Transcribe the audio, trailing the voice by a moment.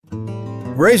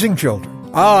Raising children.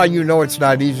 You know it's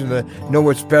not easy to know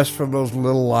what's best for those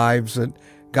little lives that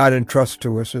God entrusts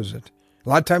to us, is it? A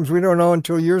lot of times we don't know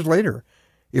until years later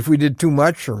if we did too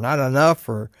much or not enough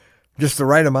or just the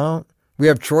right amount. We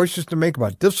have choices to make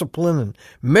about discipline and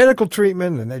medical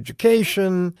treatment and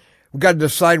education. We've got to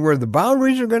decide where the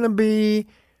boundaries are going to be,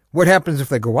 what happens if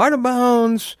they go out of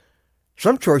bounds.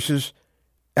 Some choices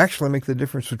actually make the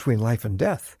difference between life and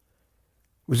death.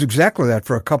 It was exactly that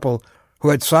for a couple who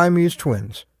had Siamese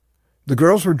twins. The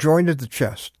girls were joined at the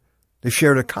chest. They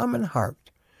shared a common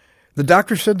heart. The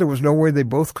doctor said there was no way they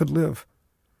both could live.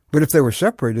 But if they were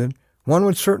separated, one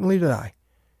would certainly die.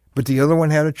 But the other one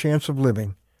had a chance of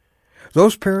living.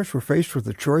 Those parents were faced with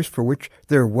a choice for which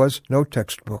there was no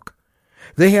textbook.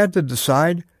 They had to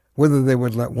decide whether they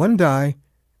would let one die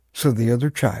so the other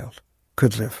child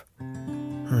could live.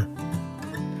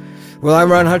 Well,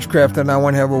 I'm Ron Hutchcraft, and I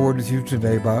want to have a word with you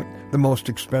today about the most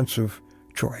expensive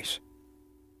choice.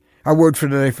 Our word for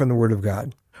today from the Word of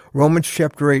God. Romans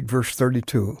chapter 8, verse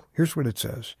 32. Here's what it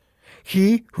says.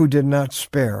 He who did not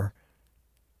spare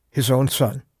his own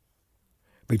son,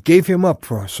 but gave him up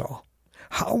for us all,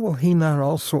 how will he not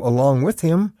also, along with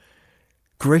him,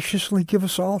 graciously give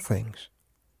us all things?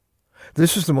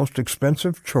 This is the most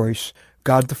expensive choice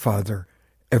God the Father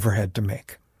ever had to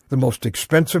make. The most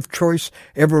expensive choice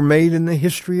ever made in the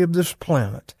history of this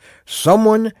planet.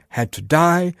 Someone had to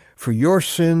die for your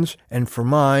sins and for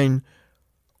mine,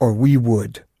 or we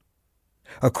would.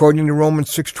 According to Romans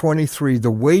 6:23,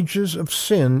 the wages of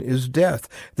sin is death.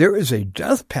 There is a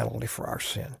death penalty for our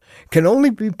sin. It can only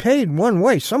be paid one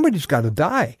way. Somebody's got to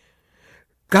die.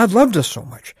 God loved us so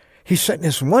much. He sent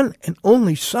his one and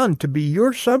only Son to be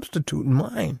your substitute and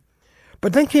mine.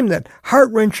 But then came that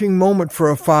heart-wrenching moment for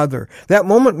a father, that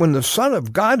moment when the Son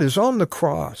of God is on the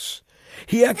cross.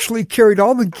 He actually carried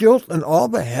all the guilt and all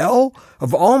the hell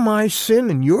of all my sin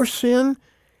and your sin.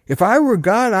 If I were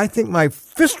God, I think my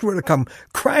fist would have come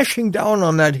crashing down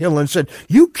on that hill and said,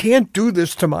 you can't do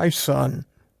this to my son.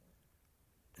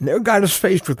 And there God is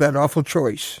faced with that awful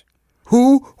choice.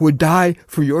 Who would die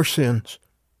for your sins?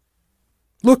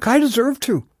 Look, I deserve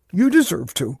to. You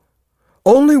deserve to.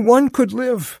 Only one could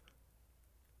live.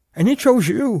 And he chose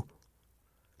you.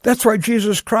 That's why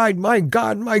Jesus cried, my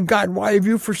God, why have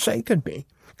you forsaken me?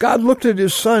 God looked at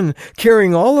his Son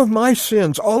carrying all of my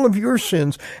sins, all of your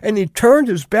sins, and he turned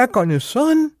his back on his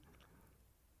Son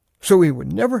so he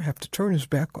would never have to turn his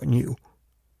back on you.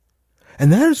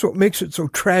 And that is what makes it so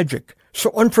tragic,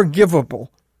 so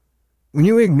unforgivable. When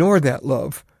you ignore that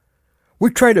love, we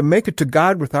try to make it to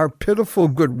God with our pitiful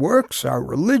good works, our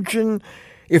religion.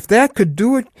 If that could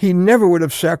do it, he never would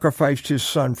have sacrificed his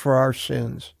Son for our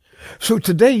sins. So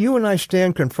today you and I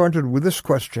stand confronted with this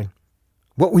question.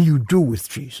 What will you do with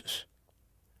Jesus?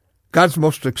 God's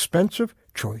most expensive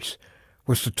choice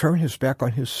was to turn his back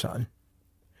on his Son.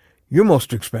 Your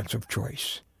most expensive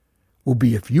choice will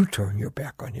be if you turn your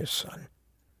back on his Son.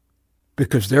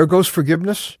 Because there goes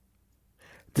forgiveness.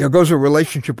 There goes a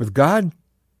relationship with God.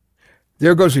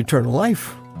 There goes eternal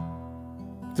life.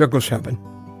 There goes heaven.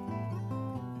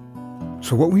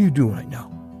 So what will you do right now?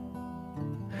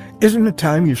 Isn't it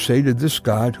time you say to this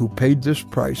God who paid this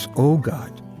price, oh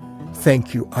God,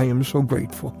 thank you, I am so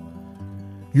grateful.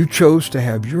 You chose to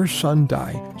have your Son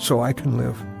die so I can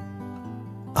live.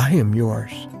 I am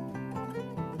yours.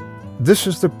 This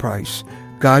is the price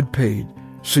God paid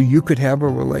so you could have a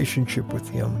relationship with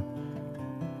him.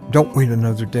 Don't wait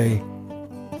another day.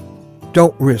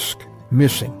 Don't risk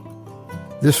missing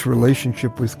this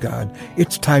relationship with God.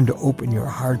 It's time to open your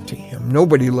heart to him.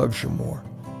 Nobody loves you more.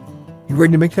 You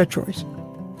ready to make that choice?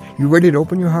 You ready to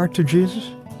open your heart to Jesus?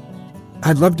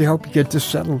 I'd love to help you get this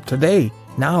settled today,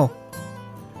 now.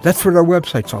 That's what our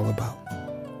website's all about.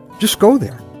 Just go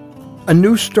there.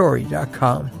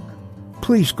 anewstory.com.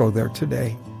 Please go there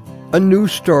today.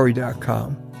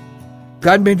 anewstory.com.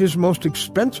 God made his most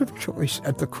expensive choice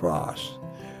at the cross.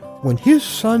 When his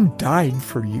Son died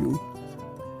for you,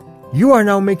 you are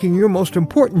now making your most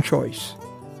important choice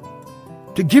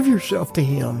to give yourself to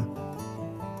him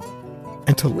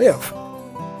and to live.